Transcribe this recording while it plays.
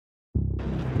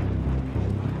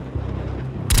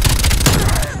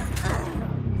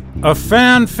A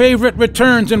fan favorite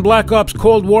returns in Black Ops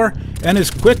Cold War and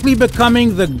is quickly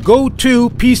becoming the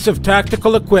go-to piece of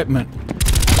tactical equipment.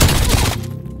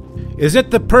 Is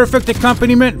it the perfect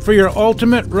accompaniment for your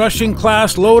ultimate rushing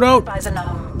class loadout?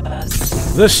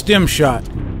 The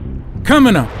Stimshot.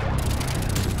 Coming up.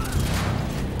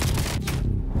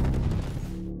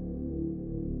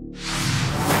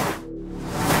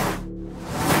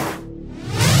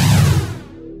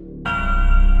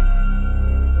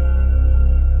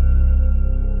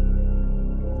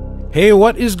 Hey,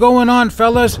 what is going on,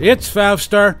 fellas? It's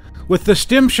Favstar. With the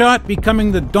Stimshot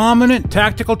becoming the dominant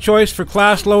tactical choice for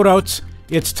class loadouts,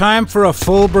 it's time for a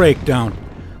full breakdown.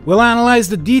 We'll analyze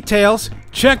the details,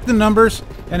 check the numbers,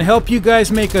 and help you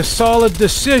guys make a solid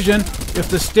decision if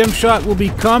the Stimshot will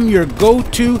become your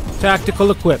go-to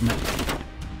tactical equipment.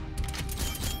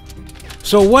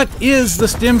 So what is the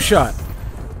Stimshot?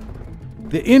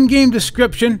 The in-game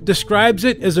description describes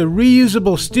it as a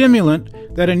reusable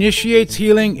stimulant that initiates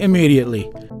healing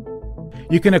immediately.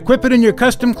 You can equip it in your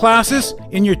custom classes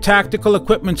in your tactical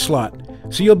equipment slot,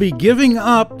 so you'll be giving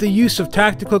up the use of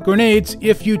tactical grenades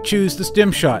if you choose the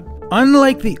Stimshot.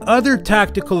 Unlike the other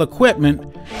tactical equipment,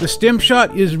 the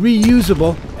Stimshot is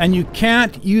reusable and you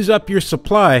can't use up your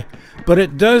supply, but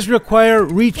it does require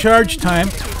recharge time,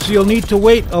 so you'll need to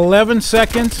wait 11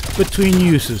 seconds between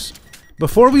uses.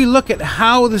 Before we look at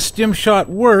how the Stimshot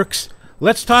works,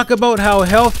 let's talk about how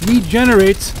health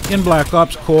regenerates in Black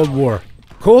Ops Cold War.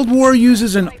 Cold War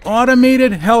uses an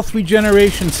automated health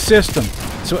regeneration system,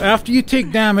 so after you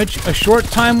take damage, a short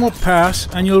time will pass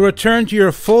and you'll return to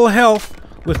your full health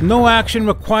with no action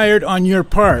required on your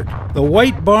part. The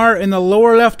white bar in the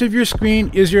lower left of your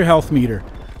screen is your health meter.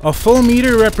 A full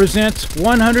meter represents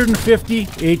 150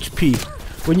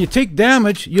 HP. When you take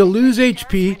damage, you'll lose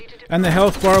HP and the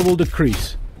health bar will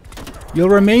decrease. You'll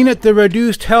remain at the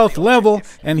reduced health level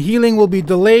and healing will be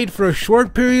delayed for a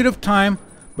short period of time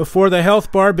before the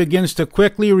health bar begins to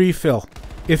quickly refill.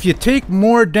 If you take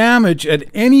more damage at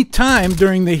any time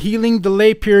during the healing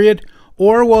delay period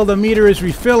or while the meter is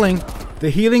refilling, the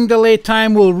healing delay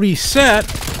time will reset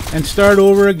and start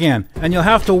over again, and you'll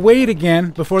have to wait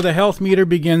again before the health meter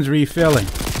begins refilling.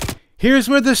 Here's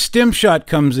where the Stimshot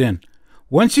comes in.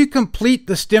 Once you complete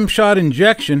the Stimshot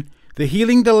injection, the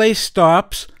healing delay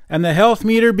stops and the health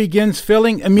meter begins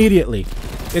filling immediately.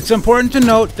 It's important to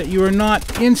note that you are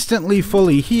not instantly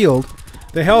fully healed.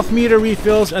 The health meter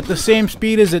refills at the same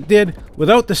speed as it did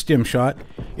without the Stimshot.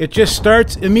 It just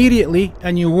starts immediately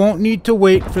and you won't need to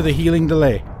wait for the healing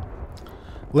delay.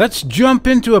 Let's jump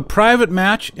into a private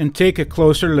match and take a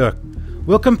closer look.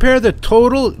 We'll compare the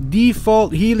total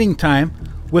default healing time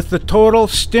with the total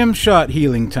Stimshot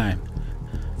healing time.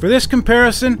 For this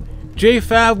comparison,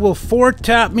 JFav will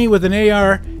 4-tap me with an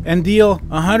AR and deal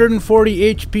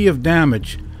 140 HP of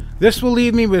damage. This will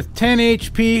leave me with 10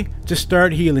 HP to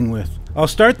start healing with. I'll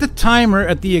start the timer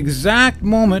at the exact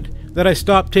moment that I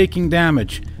stop taking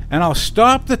damage, and I'll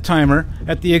stop the timer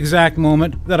at the exact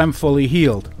moment that I'm fully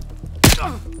healed.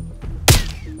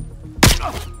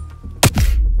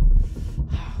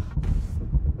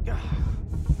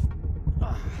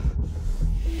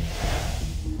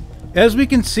 As we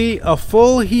can see, a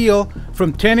full heal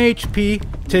from 10 HP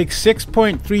takes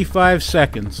 6.35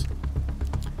 seconds.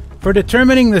 For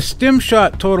determining the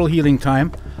Stimshot total healing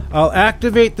time, I'll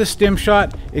activate the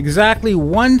Stimshot exactly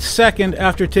 1 second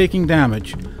after taking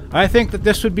damage. I think that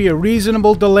this would be a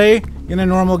reasonable delay in a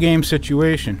normal game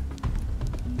situation.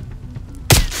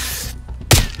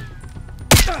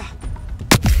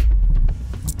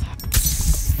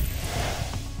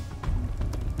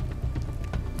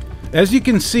 As you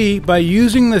can see, by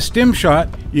using the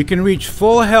Stimshot, you can reach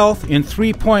full health in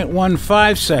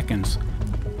 3.15 seconds.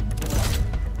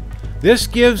 This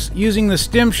gives using the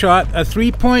Stimshot a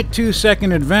 3.2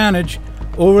 second advantage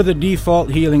over the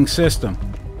default healing system.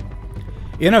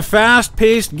 In a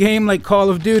fast-paced game like Call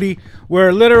of Duty,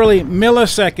 where literally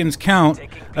milliseconds count,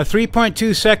 a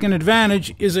 3.2 second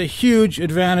advantage is a huge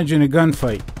advantage in a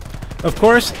gunfight. Of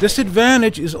course, this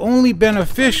advantage is only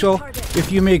beneficial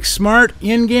if you make smart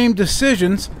in-game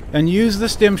decisions and use the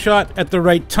Stimshot at the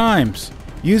right times.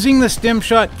 Using the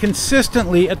Stimshot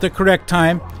consistently at the correct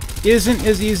time isn't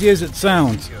as easy as it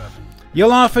sounds.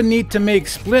 You'll often need to make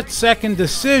split-second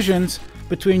decisions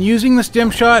between using the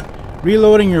Stimshot,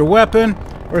 reloading your weapon,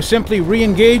 or simply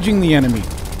re-engaging the enemy.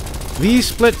 These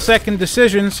split-second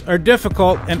decisions are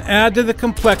difficult and add to the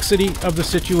complexity of the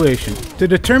situation. To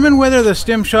determine whether the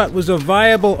Stimshot was a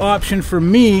viable option for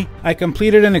me, I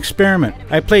completed an experiment.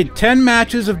 I played 10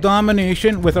 matches of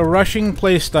domination with a rushing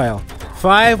playstyle,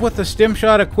 5 with the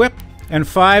Stimshot equipped and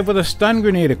 5 with a stun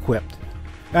grenade equipped.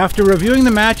 After reviewing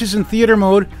the matches in theater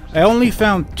mode, I only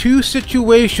found 2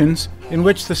 situations in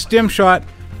which the Stimshot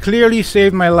clearly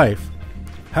saved my life.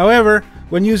 However,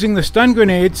 when using the stun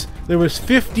grenades, there was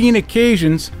 15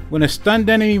 occasions when a stunned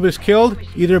enemy was killed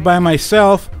either by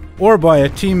myself or by a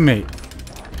teammate.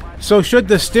 So should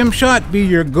the Stimshot be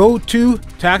your go-to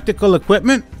tactical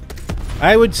equipment?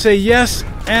 I would say yes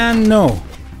and no.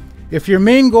 If your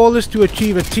main goal is to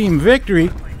achieve a team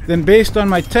victory, then based on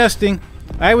my testing,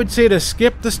 I would say to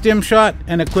skip the Stimshot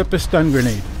and equip a stun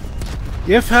grenade.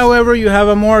 If, however, you have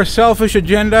a more selfish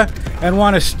agenda and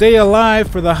want to stay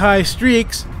alive for the high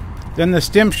streaks, then the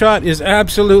Stimshot is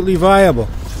absolutely viable.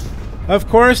 Of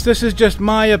course, this is just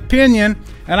my opinion,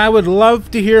 and I would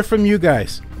love to hear from you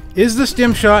guys. Is the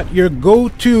Stimshot your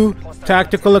go-to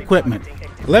tactical equipment?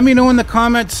 Let me know in the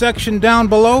comments section down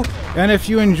below, and if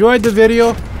you enjoyed the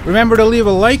video, remember to leave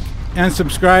a like and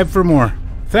subscribe for more.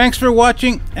 Thanks for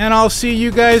watching, and I'll see you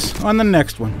guys on the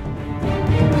next one.